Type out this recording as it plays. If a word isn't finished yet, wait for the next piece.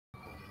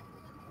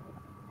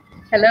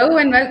Hello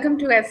and welcome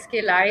to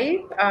SK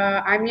Live.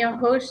 I'm your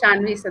host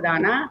Shanvi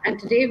Sadana, and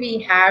today we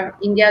have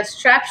India's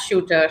trap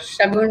shooter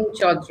Shagun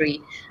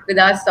Chowdhary with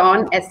us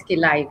on SK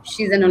Live.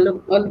 She's an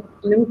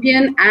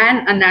Olympian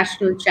and a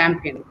national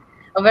champion.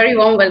 A very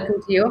warm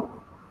welcome to you.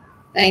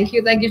 Thank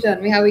you,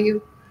 Janvi. How are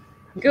you?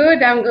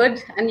 Good, I'm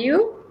good. And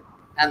you?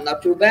 I'm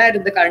not too bad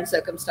in the current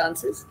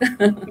circumstances.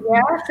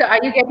 Yeah, so are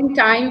you getting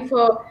time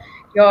for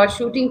your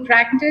shooting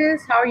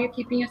practice? How are you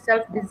keeping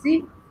yourself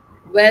busy?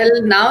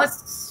 Well, now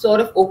it's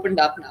sort of opened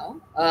up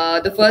now.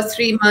 The first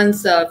 3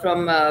 months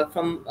from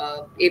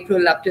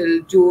April up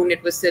till June,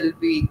 it was still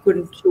we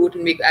couldn't shoot,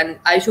 and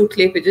I shoot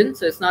clay pigeon,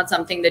 so it's not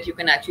something that you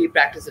can actually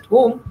practice at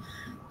home.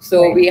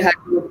 So Right. we had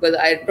to, because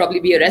I'd probably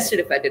be arrested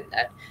if I did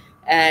that,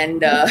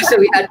 and so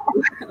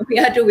we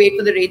had to wait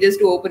for the ranges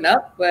to open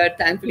up. But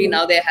thankfully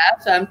now they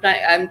have. So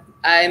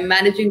I'm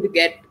managing to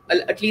get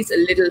at least a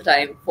little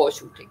time for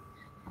shooting.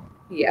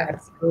 Yeah.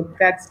 That's good.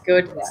 That's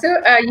good. Yeah.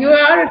 So you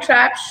are a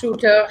trap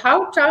shooter.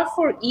 How tough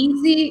or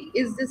easy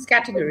is this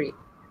category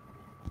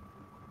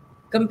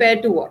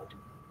Compared to what?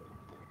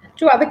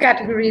 to other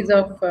categories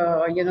of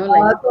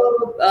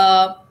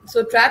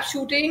So trap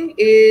shooting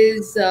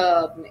is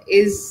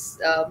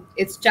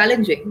it's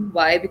challenging.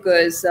 Why?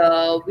 Because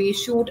we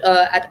shoot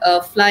at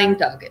a flying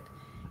target,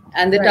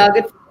 and the Right.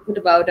 target flies at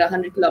about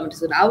 100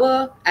 kilometers an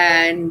hour,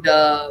 and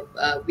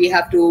we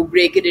have to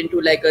break it into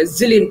like a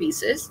zillion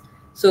pieces.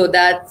 So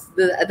that's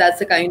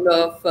the kind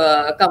of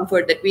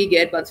comfort that we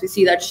get once we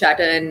see that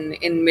shatter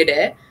in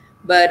midair.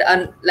 But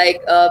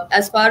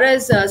as far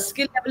as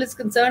skill level is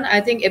concerned,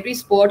 I think every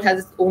sport has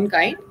its own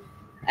kind,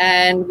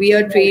 and we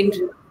are trained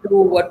to do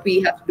what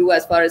we have to do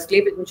as far as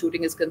clay pigeon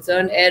shooting is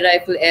concerned. Air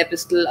rifle, air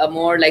pistol are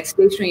more like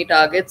stationary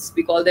targets.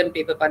 We call them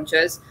paper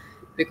punchers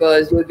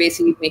because you're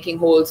basically making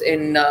holes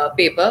in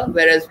paper,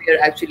 whereas we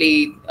are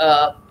actually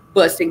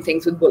bursting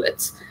things with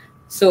bullets.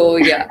 So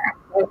yeah,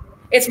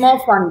 it's more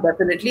fun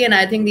definitely, and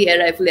I think the air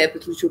rifle, air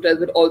pistol shooters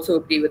would also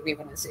agree with me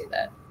when I say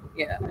that.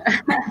 Yeah.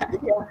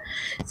 Yeah.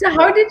 So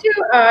how did you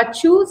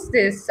choose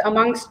this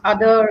amongst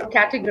other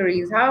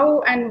categories?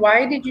 How and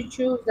why did you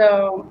choose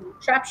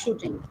trap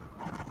shooting?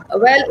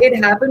 Well,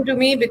 it happened to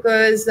me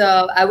because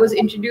I was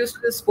introduced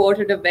to the sport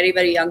at a very,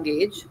 very young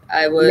age.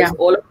 I Yeah. was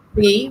all of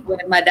 3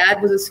 when my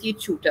dad was a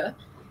skeet shooter,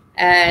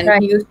 and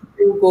Right. he used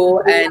to go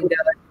and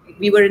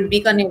we were in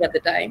Bikaner at the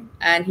time,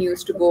 and he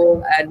used to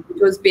go, and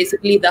it was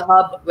basically the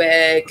hub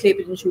where clay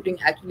pigeon shooting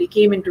actually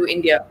came into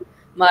India.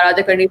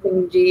 Maharaja Karni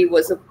Singh Ji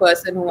was a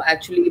person who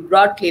actually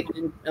brought clay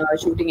pigeon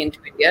shooting into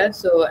India.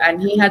 So,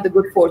 and he had the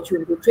good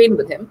fortune to train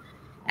with him.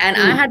 And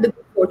I had the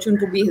good fortune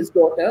to be his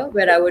daughter,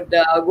 where I would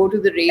go to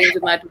the range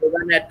with my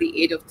children at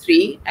the age of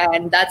 3,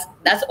 and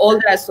that's all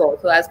that I saw.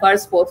 So as far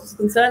as sports is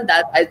concerned,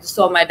 that I just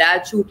saw my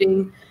dad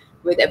shooting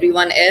with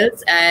everyone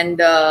else,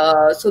 and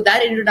so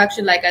that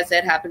introduction, like I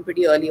said, happened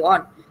pretty early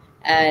on,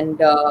 and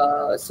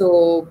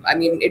so I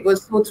mean, it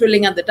was so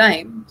thrilling at the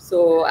time.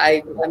 So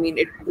I mean,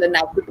 it was a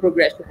natural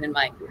progression in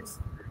my case.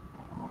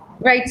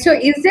 Right. So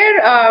is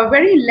there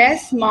very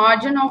less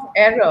margin of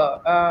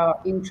error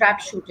in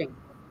trap shooting?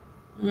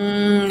 I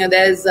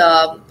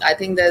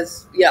think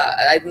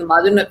the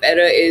margin of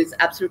error is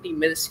absolutely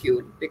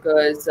minuscule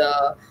because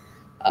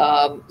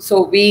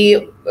so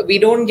we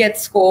don't get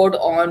scored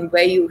on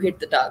where you hit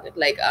the target.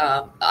 Like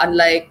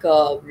unlike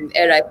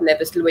air rifle, air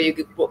pistol, where you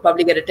could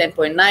probably get a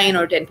 10.9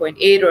 or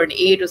 10.8 or an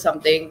 8 or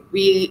something.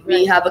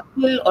 We have a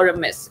kill or a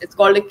miss. It's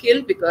called a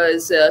kill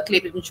because clay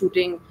pigeon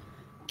shooting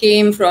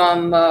came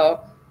from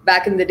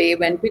back in the day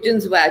when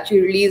pigeons were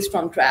actually released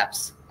from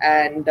traps,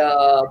 and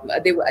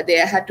they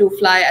had to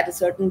fly at a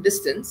certain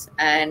distance,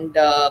 and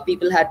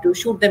people had to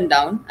shoot them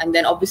down, and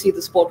then obviously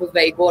the sport was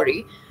very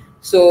gory,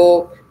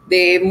 so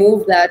they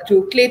moved that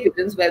to clay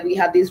pigeons where we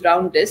have these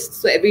round discs.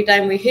 So every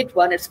time we hit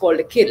one, it's called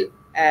a kill,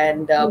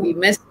 and we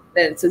miss,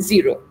 then it's a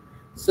 0.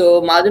 So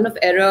margin of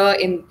error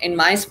in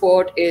my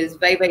sport is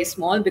very, very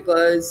small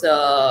because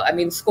I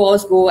mean,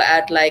 scores go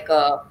at like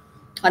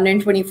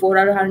 124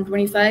 out of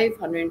 125,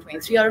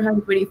 123 out of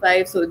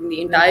 125. So in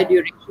the entire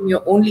duration,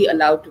 you're only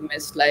allowed to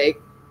miss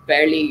like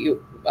barely 2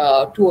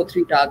 or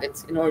 3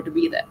 targets in order to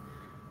be there.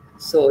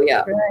 So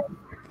yeah. Right.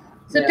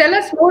 So Yeah. tell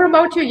us more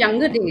about your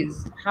younger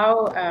days.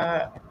 How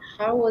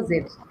was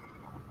it?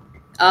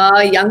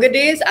 Younger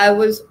days, I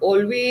was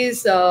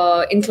always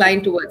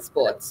inclined towards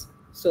sports.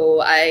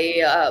 So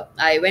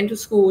I went to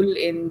school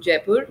in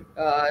Jaipur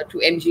to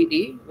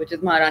MGD, which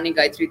is Maharani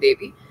Gayatri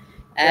Devi,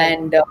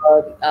 and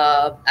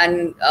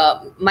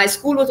my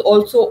school was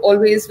also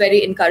always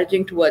very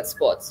encouraging towards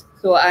sports.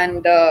 So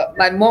and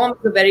my mom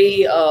was a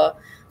very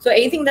so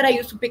anything that I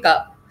used to pick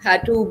up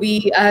had to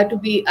be I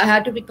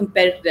had to be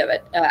competitive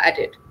at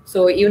it.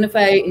 So even if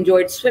I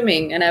enjoyed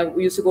swimming and I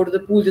used to go to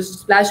the pool just to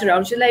splash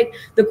around,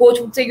 the coach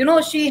would say,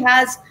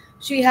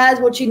 she has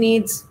what she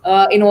needs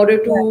in order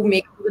to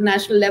make it to the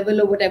national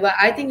level or whatever.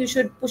 I think you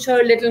should push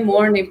her a little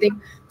more and everything.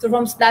 So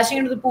from splashing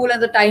into the pool at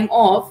the time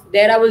off,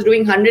 there I was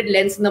doing 100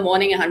 lengths in the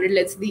morning and 100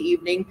 lengths in the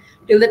evening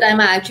till the time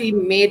I actually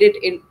made it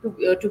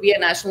to be a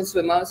national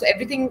swimmer. So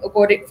everything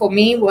according for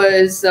me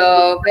was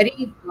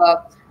very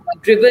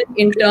driven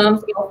in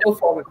terms of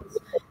performance.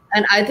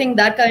 And I think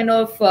that kind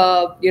of,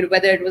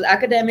 whether it was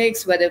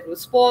academics, whether it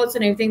was sports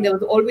and everything, there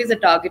was always a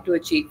target to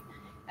achieve.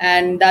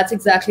 And that's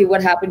exactly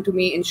what happened to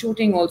me in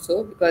shooting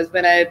also, because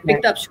when I Right.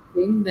 picked up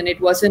shooting, then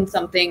it wasn't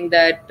something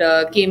that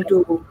came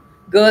to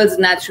girls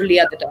naturally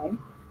at the time.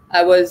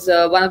 I was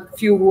one of the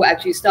few who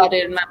actually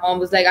started, and my mom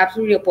was like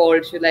absolutely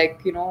appalled. She's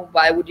like,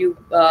 why are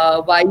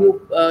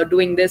you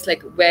doing this?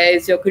 Like, where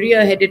is your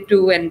career headed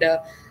to? And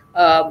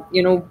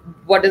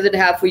what does it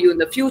have for you in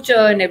the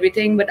future and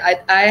everything? But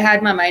I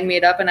had my mind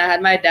made up, and I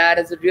had my dad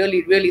as a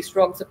really, really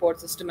strong support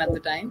system at the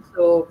time.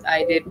 So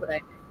I did what I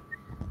did.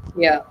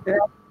 Yeah,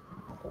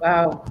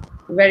 Wow.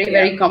 Very, yeah,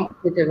 very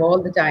competitive all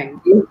the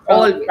time, from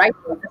always. right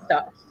from the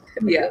start.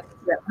 Yeah,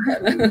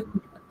 yeah.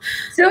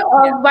 So,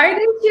 Yeah. why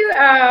didn't you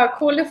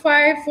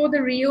qualify for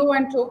the Rio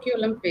and Tokyo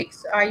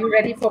Olympics? Are you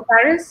ready for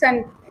Paris?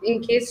 And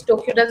in case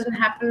Tokyo doesn't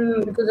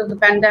happen because of the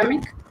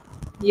pandemic?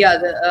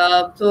 Yeah,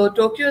 so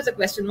Tokyo is a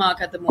question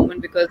mark at the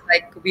moment because,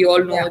 like we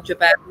all Yeah. know,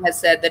 Japan has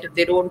said that if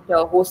they don't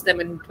host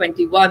them in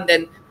 21,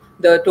 then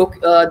the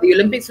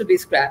Olympics will be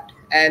scrapped,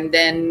 and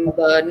then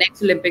the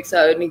next Olympics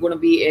are only going to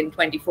be in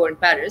 24 in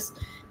Paris.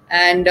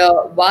 And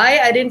why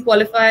I didn't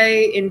qualify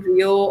in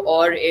Rio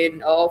or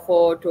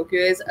for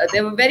Tokyo is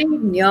they were very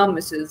near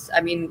misses.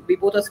 I mean, we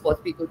both are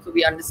sports people, so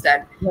we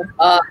understand.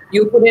 Yeah.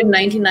 You put in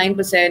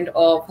 99%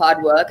 of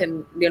hard work,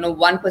 and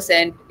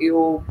 1%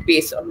 you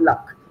base on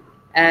luck.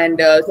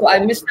 And so I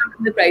missed out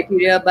on the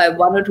criteria by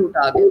one or two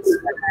targets.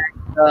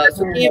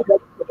 So came very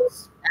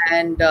close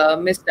and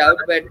missed out,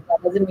 but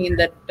that doesn't mean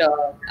that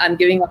I'm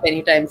giving up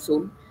anytime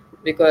soon.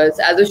 Because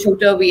as a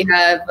shooter, we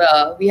have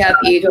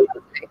age on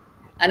our side,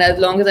 and as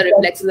long as the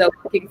reflexes are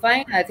working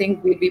fine, I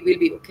think we'll be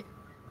okay.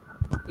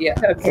 Yeah.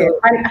 Okay. So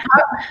And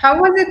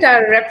how was it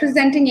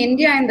representing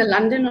India in the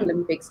London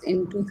Olympics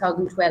in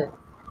 2012?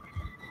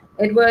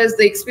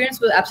 the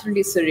experience was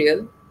absolutely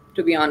surreal,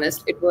 to be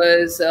honest. It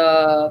was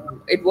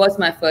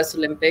my first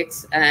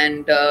Olympics,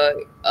 and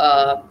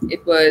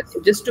it was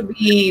just to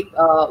be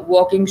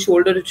walking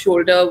shoulder to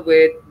shoulder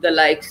with the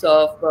likes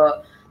of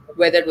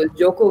whether it was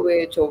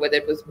Djokovic or whether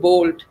it was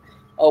Bolt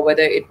or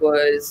whether it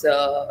was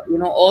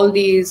all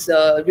these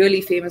really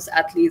famous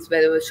athletes,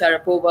 whether it was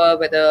Sharapova,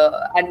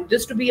 and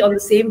just to be on the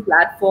same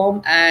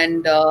platform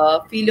and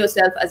feel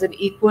yourself as an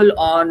equal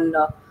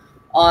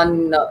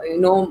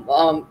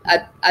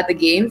at the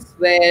games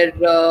where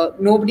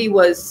nobody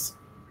was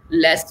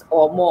less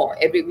or more.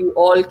 We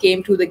all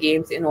came to the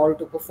games in order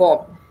to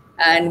perform.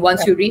 And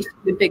once you reach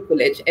the Olympic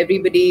Village,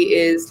 everybody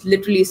is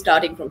literally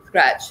starting from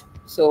scratch.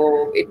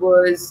 So it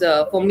was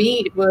for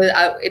me. It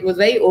was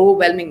very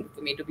overwhelming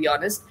for me, to be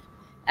honest.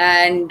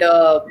 And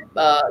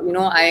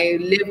I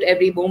lived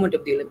every moment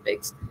of the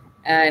Olympics,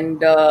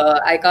 and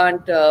I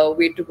can't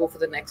wait to go for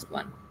the next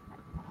one.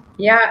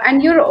 Yeah,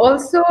 and you're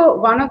also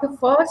one of the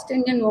first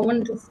Indian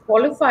women to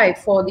qualify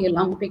for the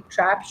Olympic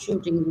trap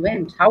shooting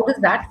event. How does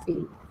that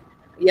feel?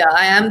 Yeah,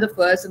 I am the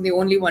first and the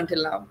only one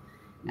till now.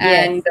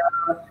 And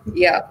Yes.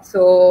 yeah,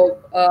 so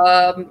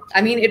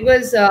I mean, it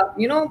was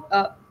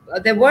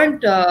there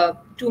weren't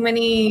too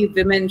many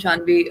women,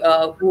 Chanvi,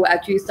 who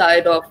actually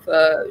started off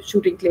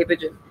shooting clay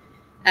pigeon.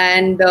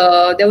 And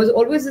there was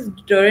always this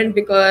deterrent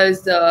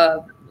because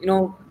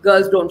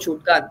girls don't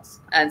shoot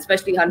guns, and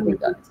especially hunting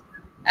guns.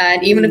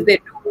 And even if Mm. they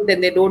do, then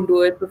they don't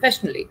do it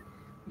professionally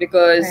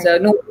because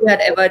Right. nobody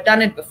had ever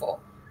done it before.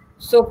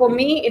 So for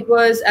me, it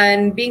was,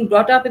 and being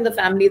brought up in the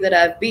family that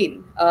I've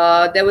been,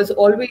 there was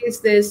always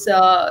this,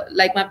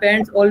 like my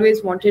parents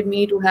always wanted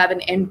me to have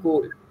an end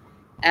goal.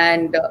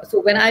 And so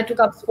when I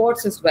took up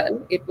sports as well,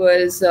 it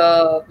was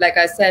like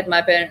I said,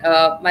 my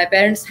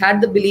parents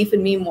had the belief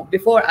in me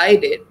before I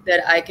did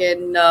that I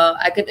can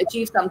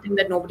achieve something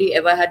that nobody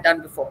ever had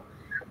done before.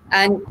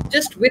 And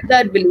just with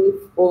that belief,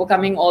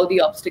 overcoming all the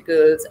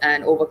obstacles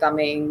and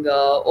overcoming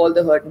all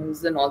the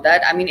hurdles and all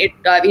that,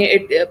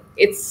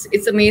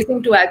 it's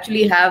amazing to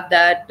actually have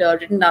that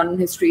written down in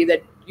history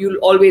that you'll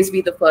always be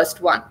the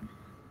first one.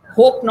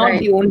 Hope not Right.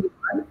 the only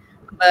one,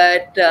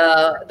 but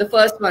the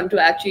first one to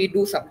actually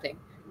do something.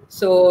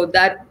 So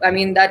that, I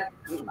mean, that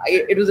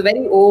it was a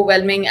very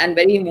overwhelming and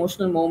very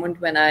emotional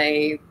moment when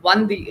I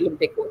won the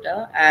Olympic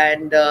quota,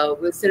 and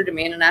will still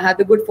remain. And I had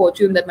the good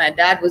fortune that my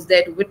dad was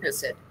there to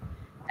witness it,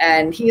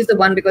 and he's the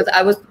one, because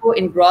I was so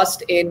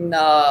engrossed in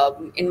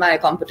my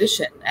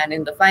competition and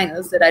in the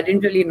finals that I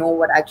didn't really know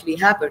what actually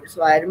happened.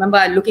 So I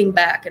remember looking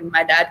back, and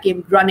my dad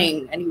came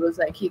running, and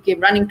he came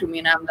running to me,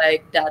 and I'm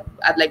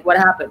like, what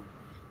happened?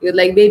 He was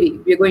like, baby,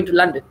 we're going to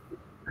London.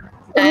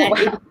 Oh, And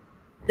it wow.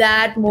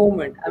 that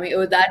moment, I mean, it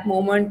was that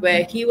moment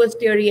where he was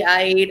teary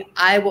eyed,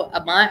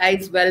 my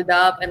eyes welled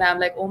up, and I'm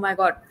like, oh my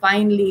god,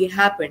 finally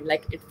happened.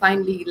 Like it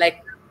finally,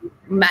 like we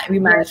Yeah.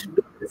 managed to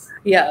do this.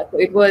 Yeah, so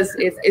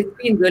it's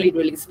been really,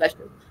 really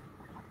special.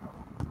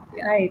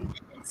 Yeah. Right.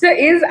 So,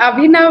 is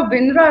Abhinav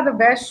Bindra the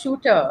best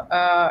shooter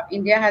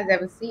India has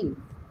ever seen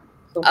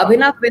so far?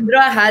 Abhinav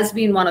Bindra has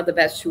been one of the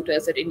best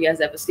shooters that India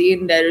has ever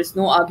seen. There is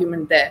no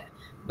argument there.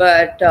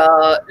 But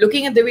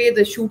looking at the way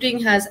the shooting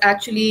has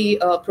actually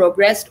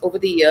progressed over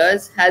the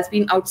years has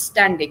been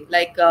outstanding.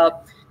 Like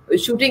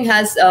shooting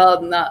has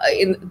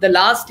in the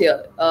last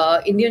year,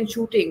 Indian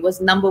shooting was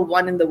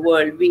 #1 in the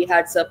world. We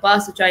had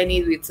surpassed the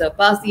Chinese, we'd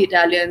surpassed the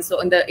Italians. So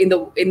in the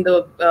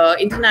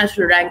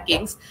international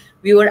rankings,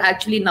 we were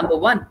actually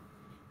 #1,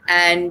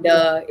 and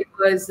it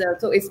was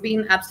so it's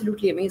been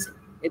absolutely amazing.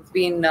 It's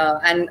been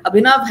and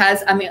Abhinav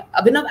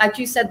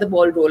actually set the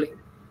ball rolling.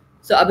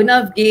 So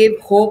Abhinav gave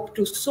hope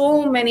to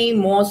so many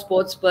more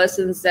sports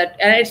persons and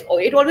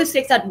it always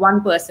takes that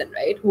one person,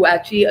 right, who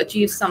actually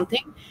achieves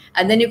something,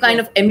 and then you kind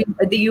Yes.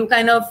 of you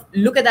kind of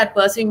look at that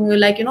person and you're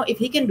like, if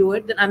he can do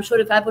it, then I'm sure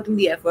if I put in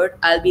the effort,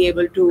 I'll be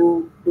able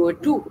to do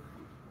it too.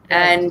 Right.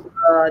 And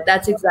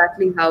that's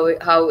exactly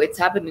how it's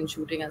happened in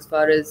shooting as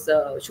far as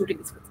shooting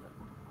is concerned.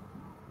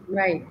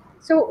 Right.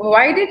 So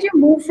why did you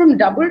move from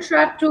double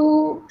trap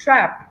to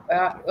trap?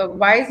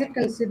 Why is it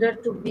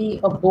considered to be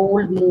a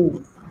bold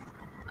move?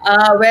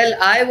 Well,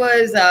 I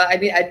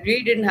mean, I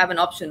really didn't have an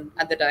option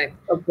at the time.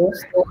 Okay.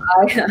 So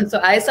so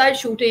I started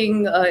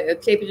shooting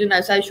clay pigeon.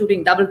 I started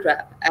shooting double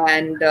trap,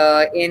 and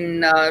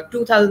in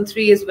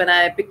 2003 is when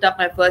I picked up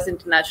my first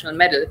international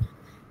medal,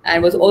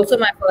 and was also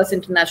my first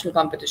international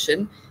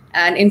competition.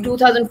 And in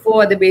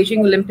 2004 at the Beijing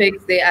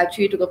Olympics, they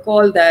actually took a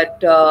call that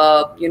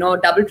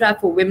double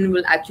trap for women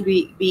will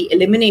actually be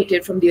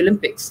eliminated from the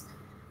Olympics.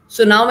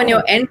 So now, when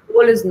your Oh, end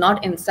goal is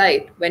not in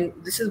sight, when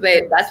this is where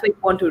right. that's where you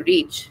want to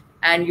reach,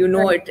 and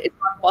Right. it's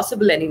not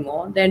possible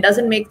anymore, then it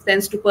doesn't make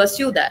sense to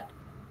pursue that,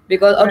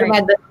 because Right.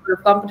 automatically the number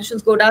of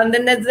competitions go down.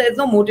 Then there's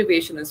no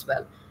motivation as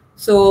well.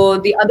 So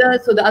the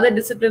other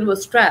discipline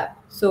was trap.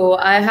 So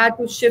I had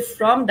to shift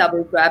from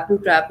double trap to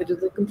trap, which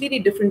is a completely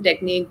different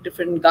technique,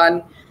 different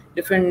gun,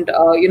 different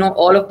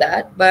all of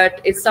that.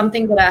 But it's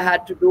something that I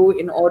had to do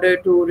in order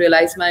to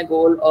realize my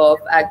goal of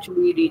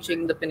actually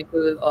reaching the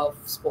pinnacle of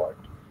sport.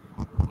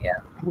 Yeah.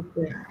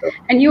 Okay.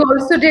 And you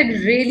also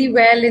did really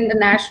well in the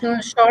National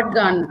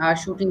Shotgun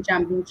Shooting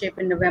Championship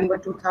in November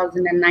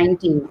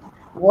 2019.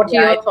 What are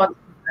Yeah, your thoughts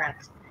on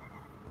that?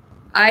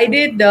 I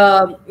did.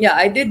 Yeah,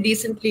 I did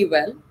decently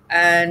well,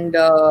 and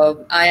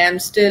I am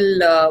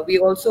still. We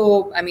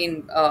also, I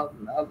mean,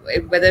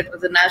 whether it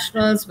was the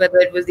nationals, whether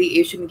it was the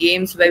Asian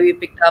Games, where we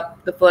picked up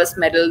the first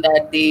medal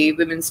that the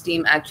women's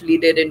team actually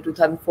did in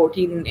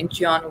 2014 in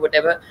Incheon or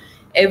whatever.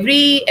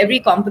 Every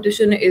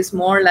competition is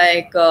more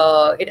like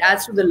it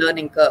adds to the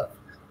learning curve.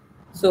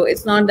 So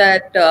it's not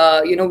that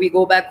we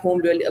go back home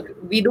really.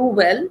 We do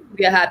well.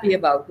 We are happy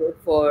about it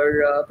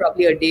for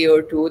probably a day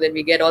or two. Then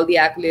we get all the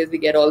accolades, we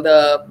get all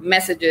the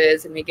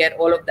messages, and we get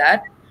all of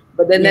that.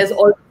 But then there's Yes.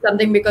 also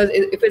something, because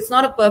if it's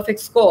not a perfect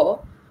score,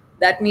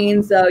 that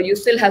means you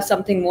still have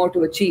something more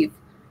to achieve.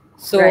 Right.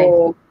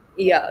 So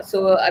yeah.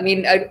 So I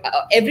mean,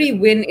 every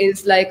win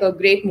is like a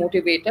great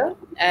motivator,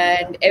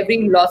 and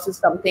every loss is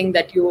something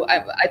that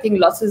I think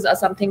losses are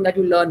something that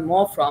you learn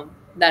more from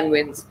than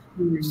wins.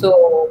 Hmm.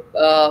 So,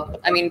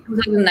 I mean,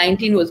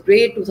 2019 was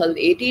great.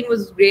 2018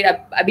 was great.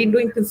 I've been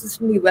doing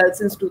consistently well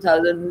since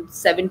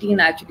 2017,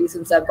 actually,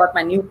 since I've got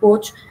my new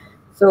coach. Right.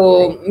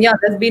 So, yeah,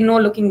 there's been no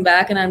looking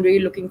back, and I'm really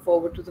looking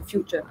forward to the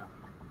future now.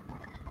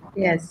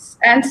 Yes.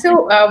 And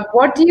so,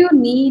 what do you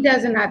need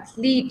as an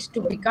athlete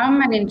to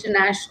become an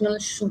international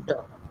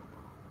shooter?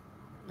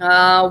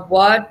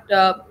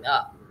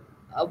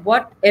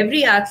 What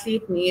every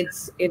athlete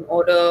needs in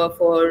order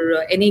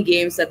for any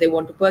games that they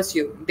want to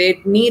pursue,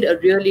 they need a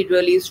really,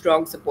 really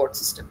strong support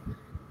system.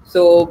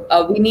 So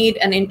we need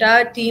an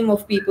entire team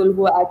of people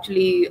who are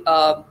actually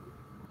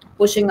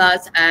pushing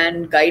us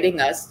and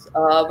guiding us.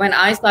 When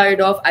I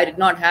started off, I did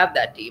not have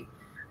that team.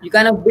 You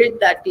kind of build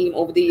that team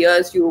over the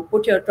years. You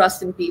put your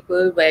trust in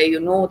people where you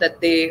know that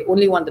they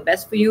only want the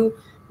best for you.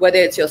 Whether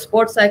it's your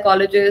sports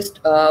psychologist,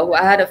 who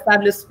I had a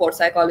fabulous sports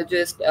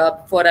psychologist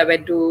before I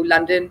went to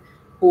London,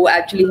 who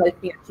actually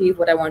helped me achieve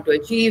what I want to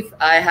achieve.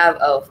 I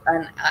have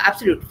an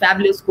absolute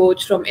fabulous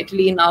coach from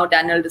Italy now,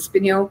 Daniel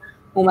Despino,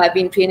 whom I've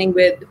been training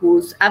with,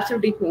 who's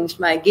absolutely changed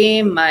my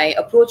game, my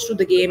approach to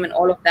the game, and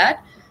all of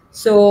that.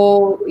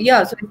 So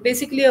yeah, so it's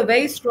basically a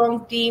very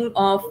strong team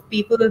of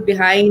people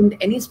behind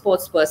any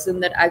sports person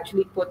that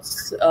actually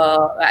motivates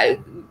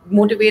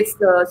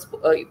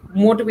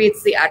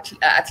the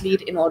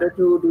athlete in order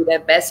to do their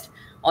best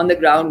on the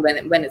ground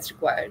when it's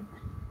required.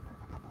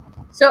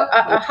 So,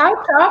 how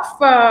tough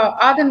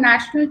are the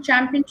national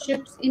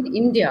championships in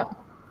India?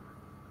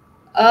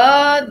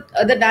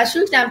 The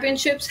national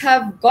championships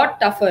have got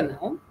tougher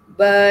now,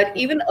 but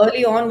even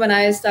early on when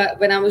I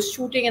was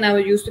shooting and I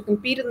was used to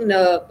compete in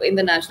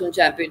the national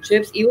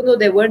championships, even though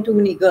there weren't too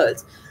many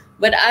girls,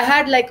 but I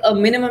had like a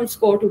minimum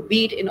score to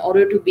beat in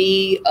order to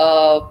be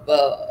a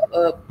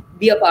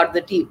part of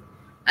the team.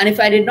 And if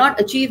I did not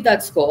achieve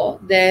that score,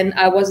 then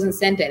I wasn't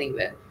sent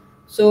anywhere.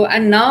 So,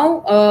 and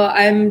now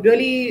I'm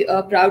really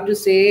proud to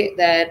say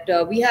that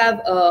we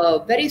have a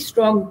very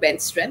strong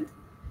bench strength,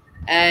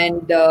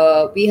 And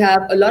we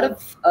have a lot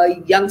of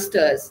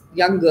youngsters,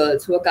 young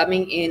girls who are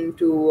coming in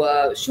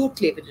to shoot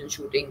clay pigeon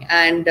shooting,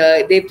 and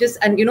they've just,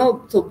 and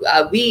so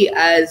we,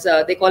 as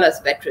they call us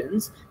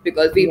veterans,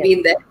 because we've Yes.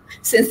 been there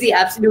since the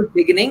absolute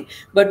beginning,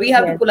 but we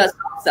have to Yes. pull our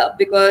socks up,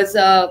 because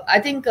I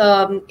think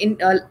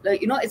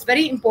it's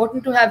very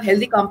important to have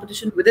healthy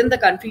competition within the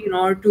country in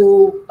order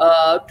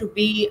to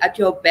be at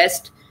your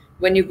best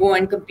when you go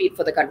and compete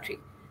for the country.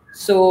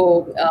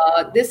 So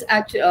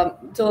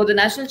so the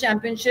national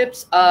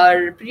championships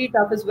are pretty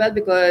tough as well,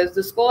 because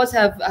the scores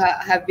have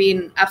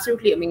been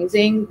absolutely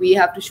amazing. We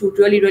have to shoot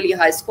really, really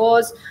high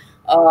scores.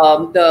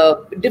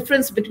 The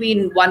difference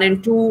between one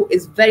and two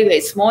is very, very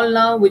small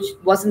now, which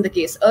wasn't the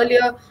case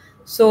earlier.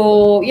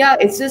 So yeah,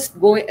 it's just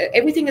going.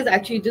 Everything is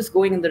actually just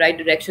going in the right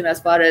direction as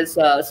far as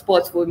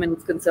sports for women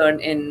is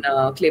concerned in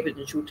clay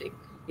pigeon shooting.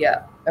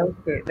 Yeah,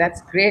 Okay,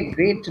 that's great.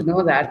 Great to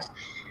know that.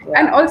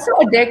 And yeah. also,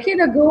 a decade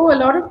ago, a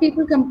lot of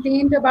people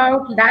complained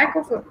about lack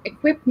of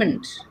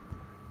equipment.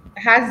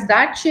 Has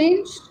that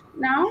changed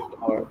now?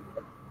 Or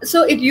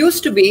So it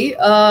used to be.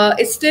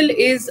 It still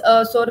is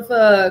a sort of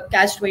a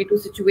catch-22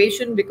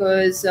 situation,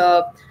 because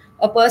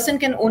a person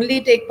can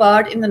only take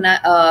part in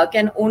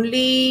can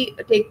only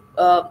take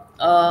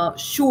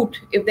shoot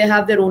if they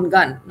have their own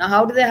gun. Now,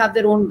 how do they have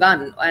their own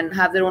gun and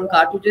have their own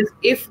cartridges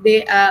if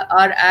they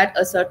are at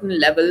a certain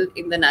level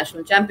in the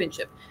national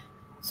championship?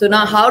 So now,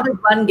 right. how does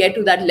one get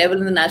to that level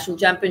in the national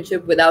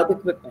championship without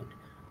equipment?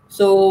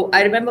 So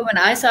I remember when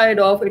I started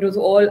off, it was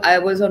all, I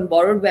was on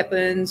borrowed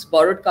weapons,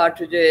 borrowed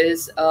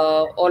cartridges,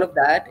 all of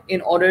that,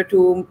 in order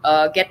to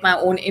get my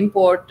own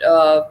import,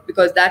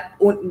 because that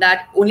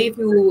only if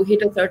you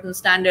hit a certain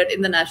standard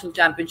in the national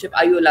championship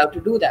are you allowed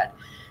to do that.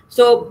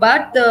 So,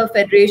 but the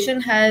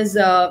federation has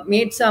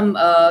made some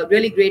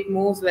really great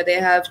moves where they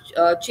have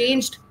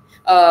changed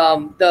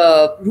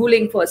the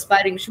ruling for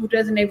aspiring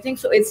shooters and everything.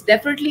 So it's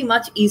definitely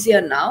much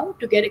easier now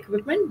to get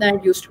equipment than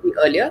it used to be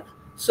earlier.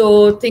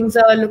 So things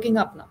are looking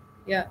up now.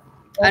 Yeah.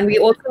 And we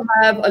Okay. also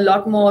have a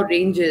lot more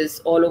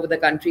ranges all over the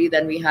country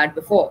than we had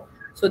before.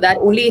 So that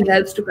only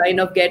helps to kind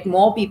of get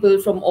more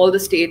people from all the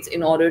states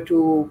in order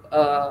to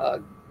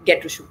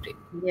get to shooting.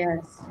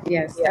 Yes,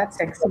 yes, Yeah. that's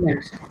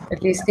excellent.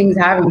 At least things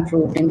have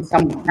improved in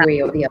some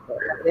way or the other.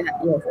 They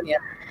have. Yes. Yeah.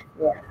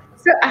 Yeah.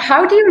 So,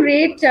 how do you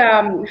rate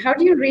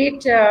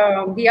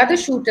the other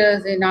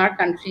shooters in our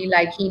country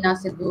like Hina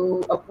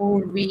Sidhu,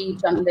 Apurvi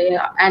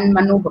Chandela, and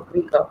Manu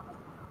Bhakkar?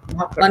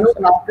 Bhakkar, Manu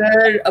sorry.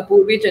 Bhakkar,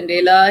 Apurvi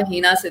Chandela,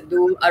 Hina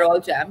Sidhu are all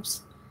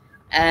champs,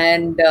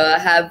 and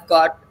have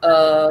got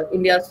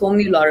India so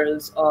many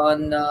laurels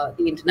on the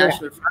Yeah.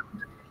 international front.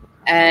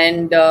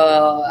 And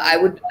I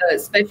would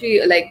especially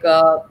like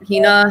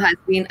Hina has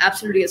been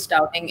absolutely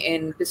astounding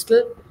in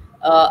pistol.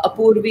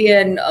 Apurvi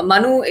and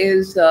Manu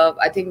is,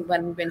 I think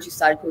when she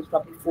started, she was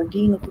probably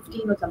 14 or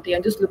 15 or something.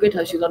 And just look at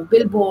her; she's on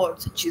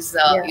billboards. And she's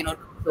Yeah. doing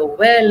so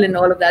well and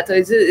all of that. So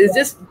it's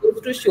just goes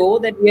to show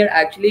that we are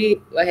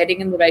actually heading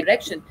in the right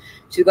direction.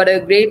 She's got a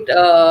great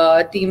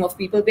team of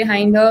people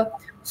behind her.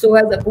 So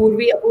has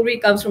Apurvi. Apurvi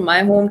comes from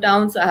my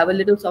hometown, so I have a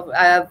little soft.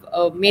 I have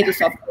made a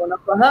soft corner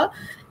for her,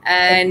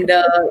 and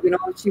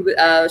Okay.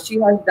 she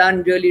has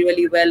done really,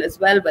 really well as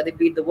well, whether it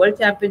be the world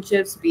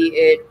championships, be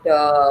it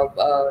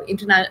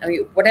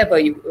international, whatever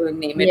you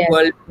name it, Yes.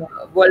 Yeah.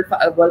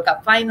 world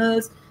cup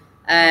finals,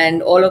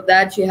 and all of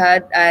that she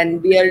had.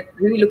 And we are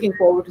really looking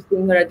forward to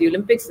seeing her at the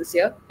Olympics this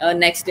year,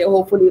 next year,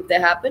 hopefully, if they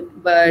happen.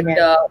 But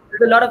Yes.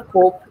 there's a lot of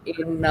hope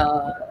in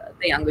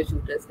the younger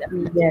shooters,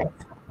 definitely. Yes. Yeah.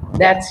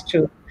 That's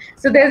true.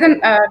 So there's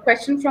a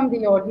question from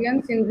the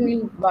audience.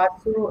 Indri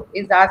Vasu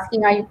is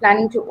asking, are you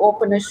planning to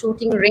open a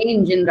shooting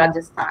range in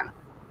Rajasthan?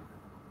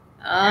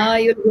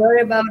 You'll hear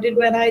about it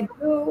when I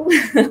do.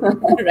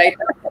 Right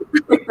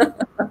now.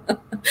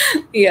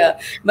 Yeah,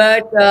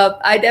 but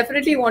I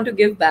definitely want to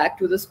give back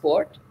to the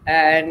sport,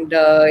 and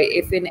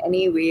if in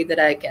any way that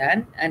I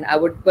can, and I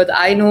would, but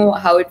I know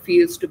how it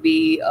feels to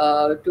be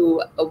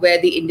to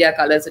wear the India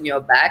colors on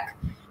your back,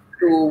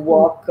 to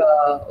walk,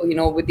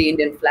 with the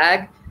Indian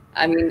flag.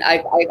 I mean,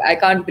 I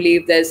can't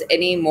believe there's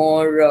any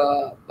more.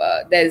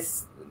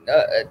 It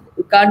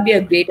can't be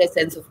a greater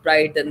sense of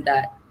pride than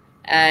that.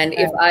 And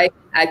if Right.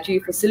 I actually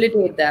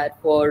facilitate that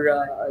for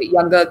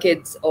younger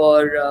kids,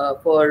 or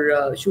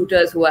for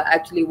shooters who are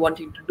actually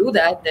wanting to do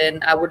that,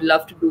 then I would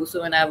love to do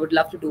so, and I would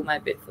love to do my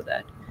bit for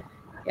that.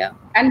 Yeah.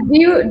 And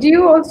do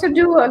you also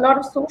do a lot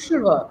of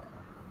social work?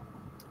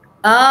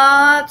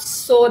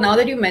 So now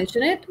that you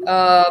mention it,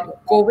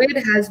 COVID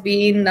has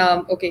been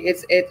okay.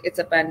 It's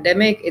a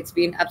pandemic. It's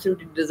been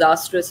absolutely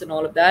disastrous and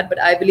all of that. But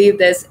I believe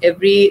there's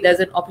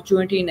an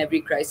opportunity in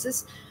every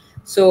crisis.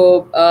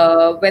 So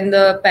when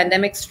the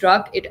pandemic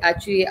struck,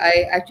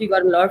 I actually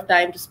got a lot of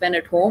time to spend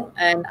at home,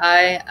 and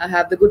I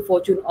have the good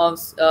fortune of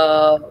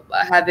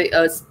having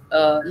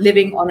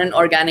living on an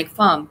organic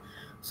farm.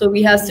 So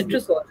we have Mhm.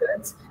 citrus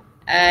orchards,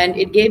 and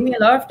it gave me a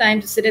lot of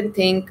time to sit and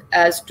think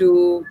as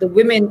to the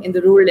women in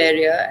the rural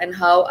area and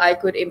how I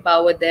could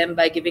empower them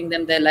by giving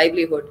them their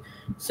livelihood.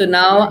 So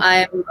now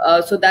Right.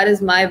 so that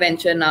is my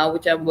venture now,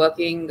 which I'm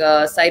working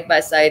side by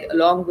side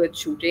along with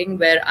shooting,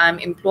 where I'm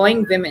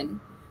employing women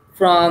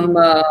from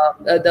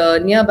Mhm. the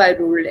nearby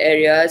rural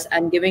areas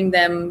and getting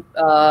them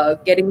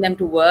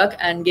to work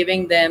and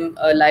giving them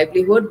a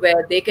livelihood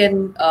where they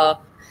can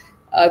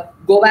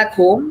go back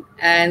home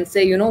and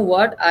say, you know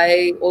what,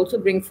 I also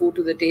bring food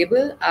to the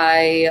table.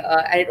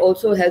 And it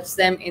also helps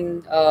them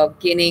in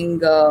gaining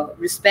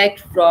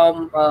respect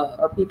from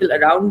people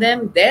around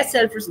them. Their Mhm.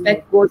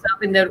 self-respect goes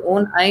up in their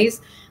own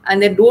eyes,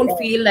 and they don't Yeah.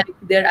 feel like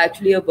they're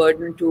actually a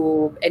burden to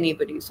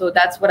anybody. So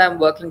that's what I'm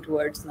working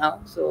towards now.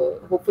 So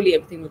hopefully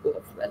everything will go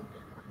off well.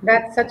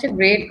 That's such a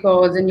great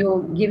cause, and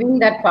you're giving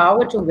that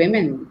power to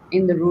women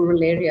in the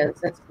rural areas.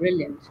 That's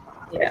brilliant.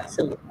 Yeah,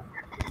 Excellent.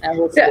 I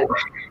hope So, it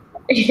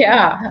is. yeah,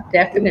 Yeah,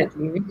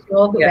 definitely. Wish you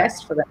all the yeah.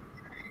 best for that.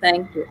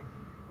 Thank you.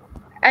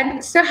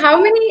 And so,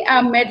 how many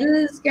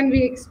medals can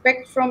we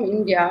expect from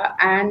India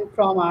and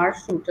from our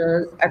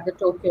shooters at the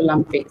Tokyo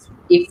Olympics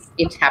if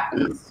it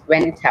happens,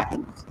 when it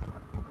happens?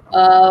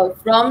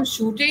 From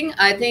shooting,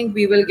 I think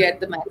we will get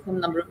the maximum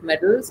number of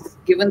medals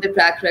given the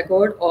track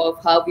record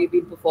of how we've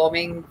been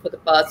performing for the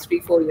past 3,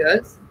 4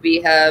 years.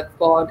 We have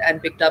gone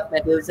and picked up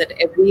medals at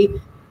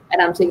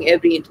and I'm saying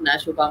every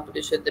international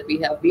competition that we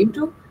have been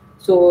to.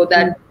 So Mm.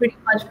 that pretty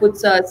much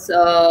puts us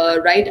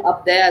right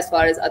up there as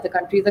far as other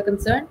countries are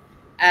concerned.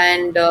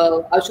 And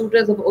our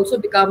shooters have also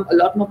become a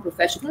lot more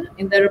professional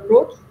in their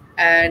approach,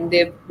 and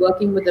they're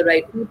working with the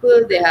right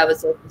people. They have a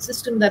certain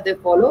system that they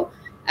follow,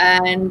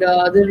 and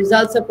the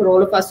results are for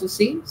all of us to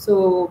see.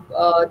 So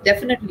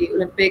definitely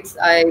Olympics,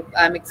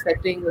 I'm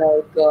expecting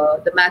like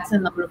the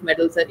maximum number of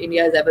medals that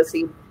India has ever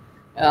seen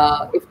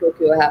if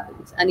Tokyo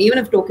happens. And even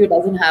if Tokyo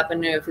doesn't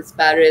happen, if it's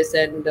Paris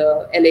and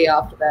LA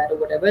after that or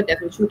whatever,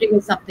 definitely shooting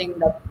is something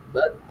that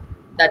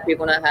we're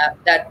gonna have,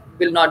 that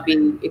will not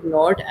be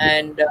ignored,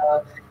 and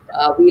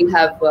we'll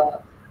have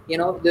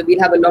we'll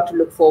have a lot to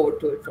look forward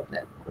to it from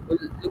there. We'll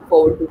look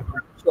forward to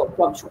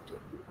from shooting.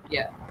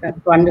 Yeah.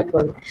 That's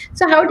wonderful.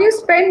 So, how do you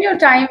spend your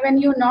time when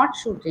you're not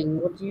shooting?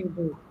 What do you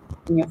do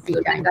in your free So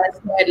like time? I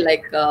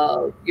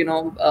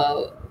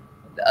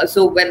said,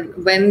 so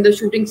when the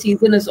shooting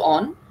season is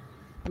on,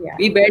 Yeah.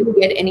 we barely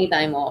get any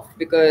time off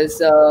because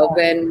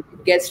when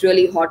it gets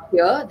really hot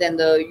here, then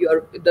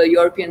the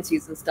European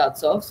season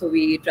starts off. So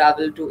we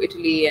travel to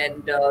Italy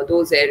and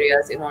those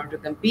areas in order to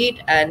compete.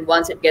 And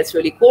once it gets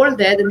really cold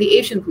there, then the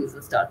Asian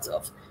season starts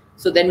off.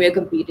 So then we are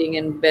competing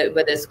in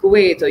whether it's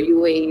Kuwait or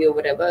UAE or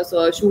whatever.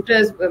 So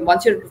shooters,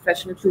 once you're a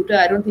professional shooter,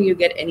 I don't think you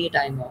get any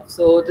time off.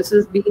 So this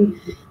has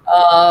been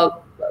uh,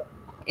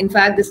 in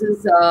fact, this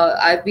is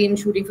I've been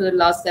shooting for the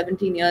last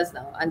 17 years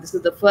now, and this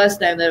is the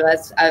first time that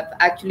I've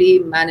actually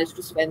managed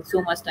to spend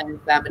so much time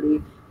with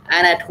family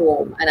and at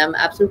home, and I'm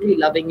absolutely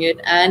loving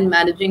it. And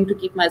managing to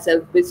keep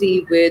myself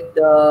busy with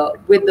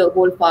the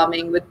whole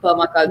farming, with Yeah.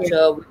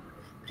 permaculture, with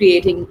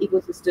creating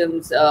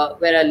ecosystems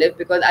where I live,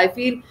 because I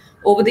feel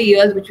over the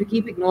years, which we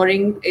keep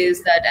ignoring,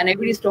 is that, and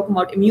everybody's talking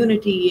about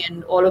immunity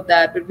and all of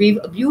that, but we've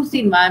abused the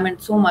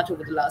environment so much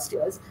over the last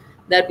years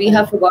that we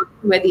have forgotten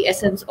where the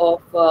essence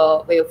of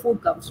where your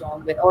food comes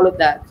from, where all of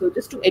that. So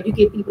just to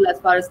educate people as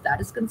far as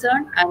that is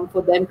concerned, and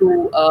for them to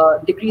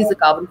decrease the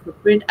carbon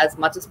footprint as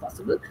much as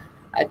possible.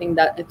 I think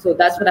so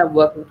that's what I'm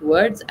working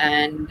towards,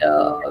 and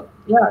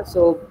yeah,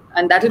 so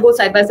and that'll go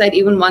side by side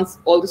even once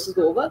all this is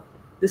over.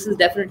 This is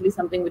definitely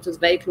something which is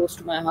very close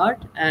to my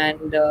heart,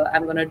 and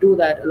I'm gonna do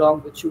that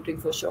along with shooting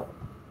for sure.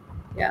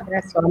 Yeah.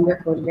 That's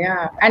wonderful.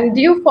 Yeah. And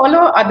do you follow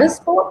other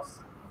sports?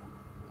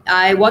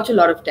 I watch a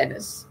lot of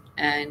tennis,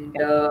 and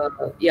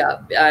yeah,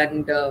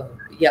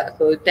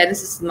 so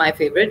tennis is my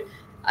favorite.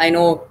 I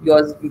know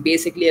yours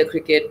basically a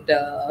cricket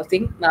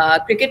thing.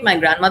 Cricket, my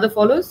grandmother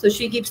follows, so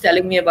she keeps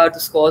telling me about the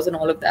scores and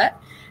all of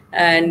that.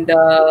 And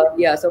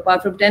yeah, so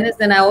apart from tennis,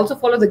 then I also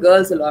follow the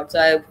girls a lot. So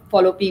I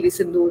follow PV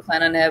Sindhu,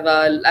 Saina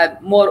Nehwal. I'm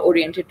more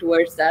oriented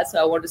towards that.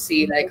 So I want to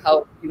see like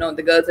how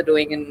the girls are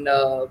doing in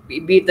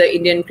be it the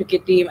Indian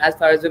cricket team as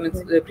far as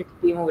women's cricket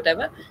team or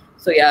whatever.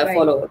 So yeah, I Right.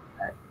 follow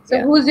that. So,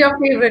 Yeah. who's your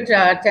favorite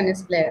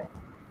tennis player?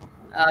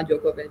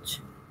 Djokovic.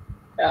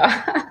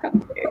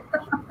 Okay.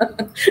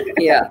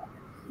 Yeah,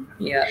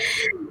 yeah.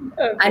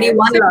 And he Okay.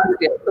 won So,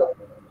 last year. So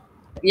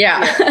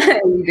yeah, yeah,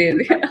 he did.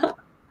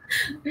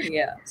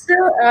 yeah. So,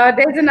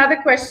 there's another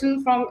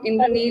question from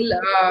Indranil.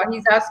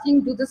 He's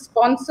asking, do the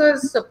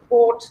sponsors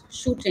support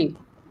shooting?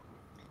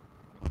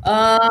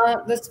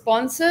 The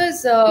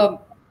sponsors, well,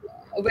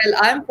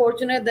 I'm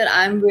fortunate that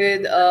I'm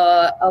with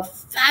a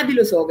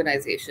fabulous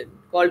organization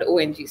called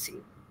ONGC.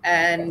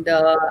 And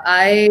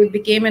I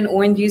became an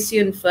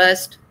ONGCian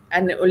first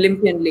and an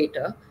Olympian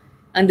later.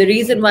 And the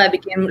reason why I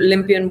became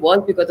Olympian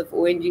was because of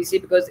ONGC,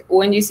 because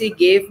ONGC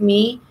gave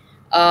me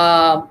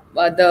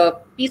the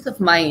peace of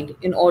mind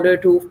in order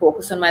to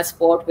focus on my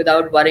sport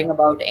without worrying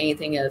about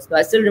anything else. So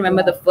I still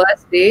remember the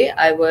first day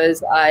I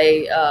was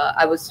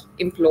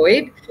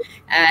employed,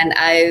 and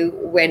I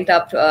went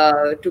up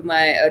to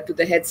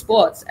the head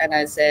sports, and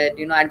I said,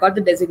 I got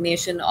the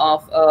designation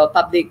of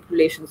public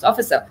relations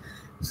officer.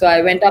 So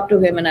I went up to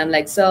him and I'm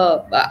like,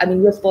 sir, I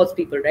mean, we're sports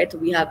people, right? So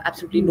we have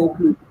absolutely no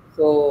clue.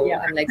 So Yeah.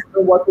 I'm like,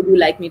 so what would you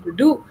like me to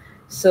do?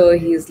 So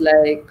he's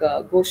like,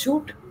 go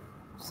shoot.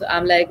 So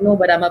I'm like, no,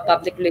 but I'm a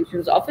public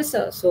relations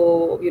officer. So,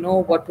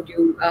 what would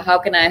you, how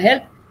can I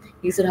help?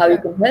 He said, how you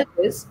can help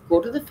is go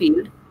to the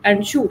field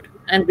and shoot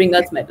and bring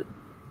us medals.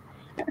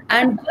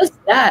 And just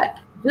that,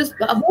 just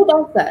who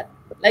does that?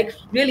 Like,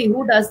 really,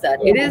 who does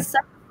that? It Yeah. is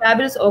such a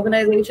fabulous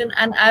organization,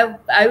 and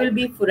I will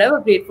be forever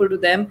grateful to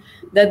them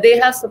that they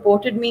have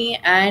supported me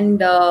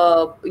and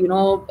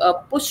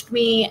pushed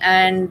me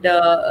and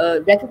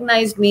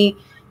recognized me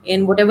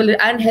in whatever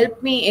and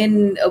helped me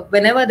in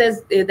whenever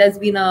there's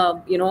been a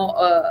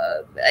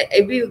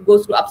every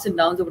goes through ups and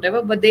downs or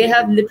whatever, but they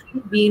have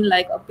literally been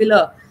like a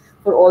pillar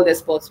for all their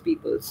sports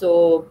people.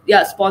 So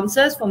yeah,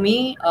 sponsors for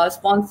me,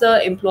 sponsor,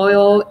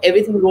 employer,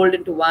 everything rolled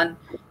into one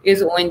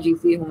is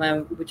ONGC,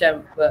 which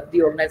I'm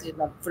the organization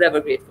I'm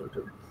forever grateful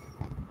to.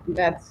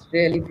 That's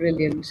really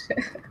brilliant.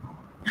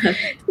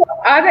 So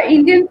are the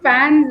Indian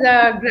fans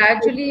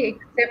gradually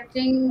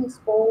accepting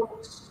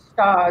sports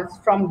stars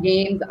from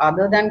games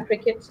other than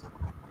cricket?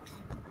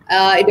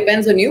 It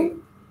depends on you.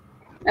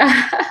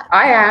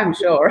 I am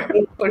sure,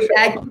 for It sure.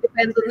 actually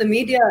depends on the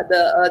media.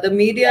 The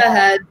media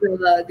has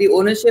the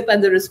ownership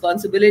and the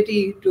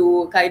responsibility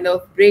to kind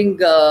of bring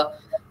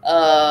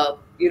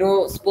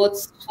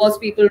sports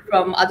people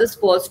from other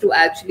sports to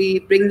actually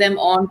bring them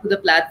on to the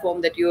platform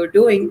that you're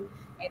doing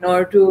in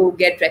order to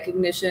get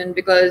recognition,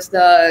 because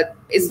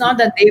it's not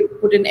that they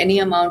put in any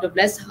amount of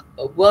less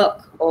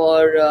work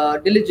or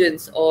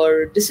diligence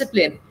or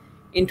discipline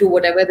into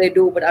whatever they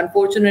do, but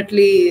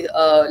unfortunately,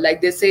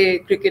 like they say,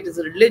 cricket is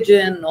a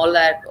religion, all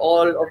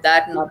of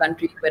that in our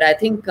country. But I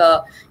think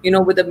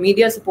with the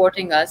media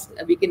supporting us,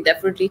 we can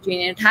definitely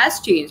change, and it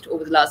has changed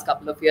over the last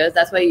couple of years.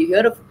 That's why you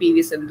hear of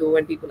PV Sindhu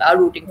and people are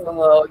rooting for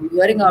her, you're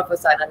hearing of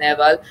Saina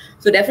Nehwal.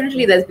 So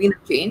definitely there's been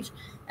a change,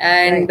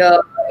 Right. and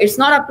it's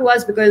not up to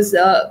us, because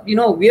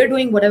we're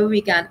doing whatever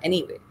we can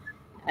anyway,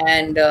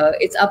 and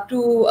it's up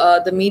to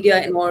the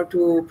media in order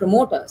to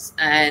promote us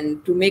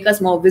and to make us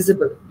more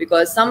visible,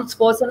 because some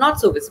sports are not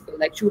so visible,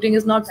 like shooting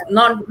is not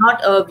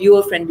a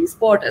viewer friendly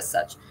sport as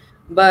such.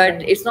 But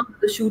Right. it's not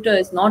that the shooter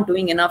is not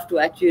doing enough to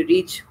actually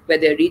reach where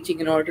they're reaching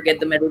in order to get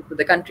the medal for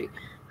the country.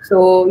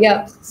 So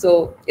yeah,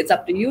 so it's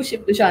up to you,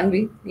 Shiv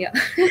Shanvi. Yeah.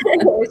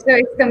 So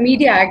it's the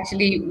media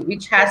actually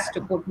which has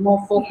to put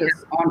more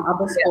focus on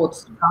other Yeah,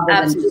 sports rather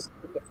than absolutely, just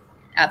cricket.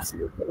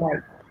 absolutely.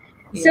 Right.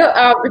 So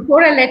Yeah.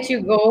 before I let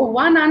you go,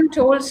 one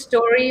untold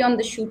story on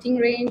the shooting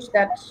range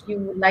that you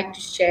would like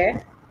to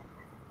share?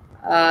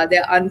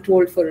 They're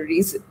untold for a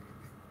reason.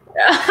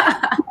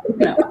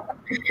 No,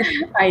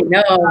 I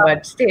know,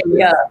 but still.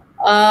 Yeah,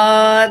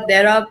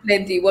 there are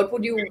plenty. What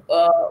would you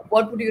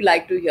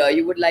like to hear?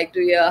 You would like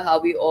to hear how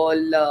we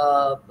all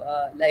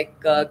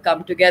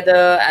come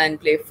together and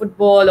play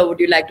football, or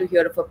would you like to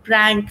hear of a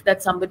prank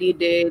that somebody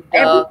did?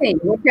 Everything,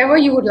 whatever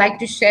you would like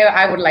to share,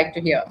 I would like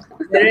to hear.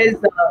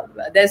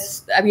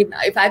 There's, I mean,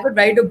 if I could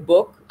write a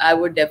book, I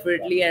would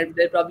definitely, and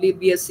there'd probably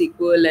be a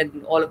sequel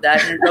and all of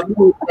that, and it'd probably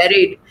be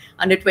buried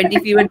under 20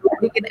 feet and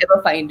nobody can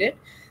ever find it.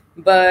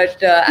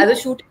 But as a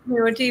shooting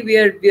community, we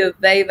are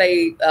very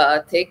very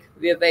thick.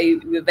 We are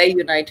very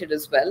united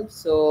as well.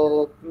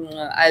 So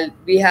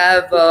we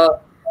have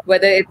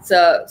whether it's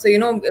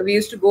we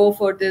used to go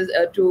for this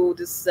to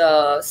this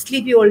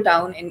sleepy old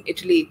town in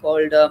Italy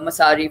called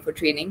Masari for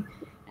training,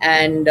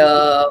 and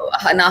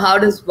now how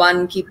does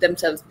one keep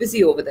themselves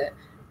busy over there?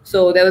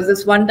 So there was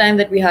this one time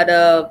that we had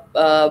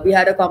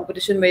a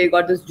competition where you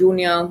got this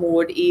junior who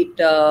would eat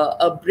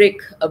a brick,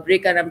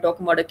 and I'm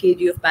talking about a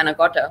kg of panna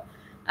cotta,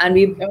 and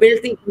we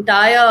built the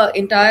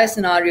entire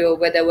scenario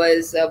where there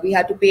was we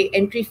had to pay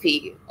entry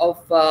fee of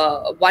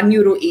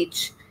 €1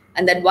 each,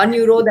 and that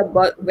 €1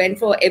 that went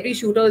for every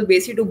shooter was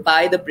basically to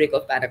buy the brick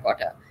of panna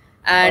cotta,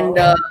 and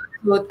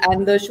Oh,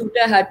 and the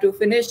shooter had to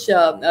finish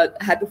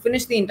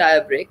the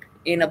entire brick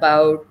in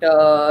about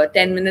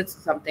 10 minutes or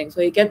something. So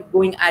he kept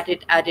going at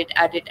it, at it,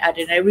 at it, at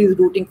it, and everybody's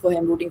rooting for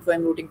him, rooting for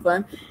him, rooting for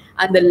him.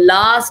 And the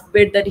last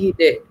bit that he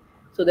did,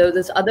 so there was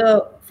this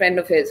other friend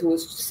of his who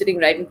was sitting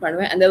right in front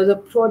of him, and there was a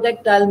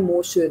projectile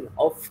motion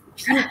of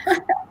puke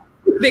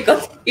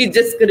because he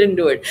just couldn't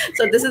do it.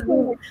 So this has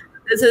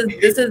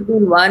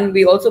been one.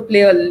 We also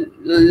play a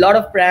lot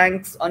of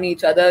pranks on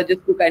each other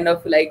just to kind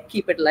of like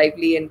keep it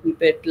lively and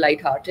keep it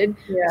lighthearted.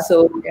 yeah,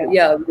 So yeah.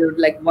 yeah, we're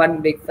like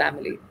one big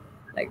family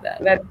like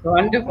that. That's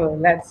wonderful.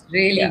 That's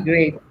really Yeah,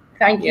 great.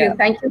 Thank yeah, you.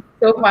 Thank you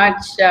so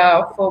much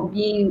for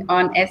being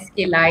on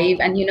SK Live.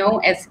 And you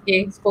know,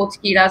 SK Sports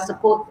Kira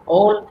supports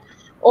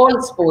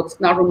all sports,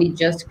 not only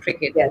just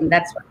cricket. yeah, And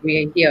that's why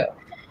we are here.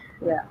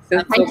 yeah. So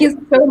I'm so thank good.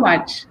 you so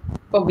much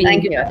for being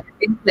Thank you. here.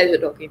 It's a pleasure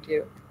talking to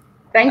you.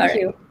 All Thank right.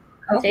 you.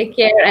 Okay. Take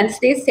care and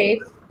stay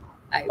safe.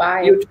 Bye.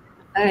 Bye. You too.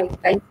 Bye.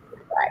 Bye.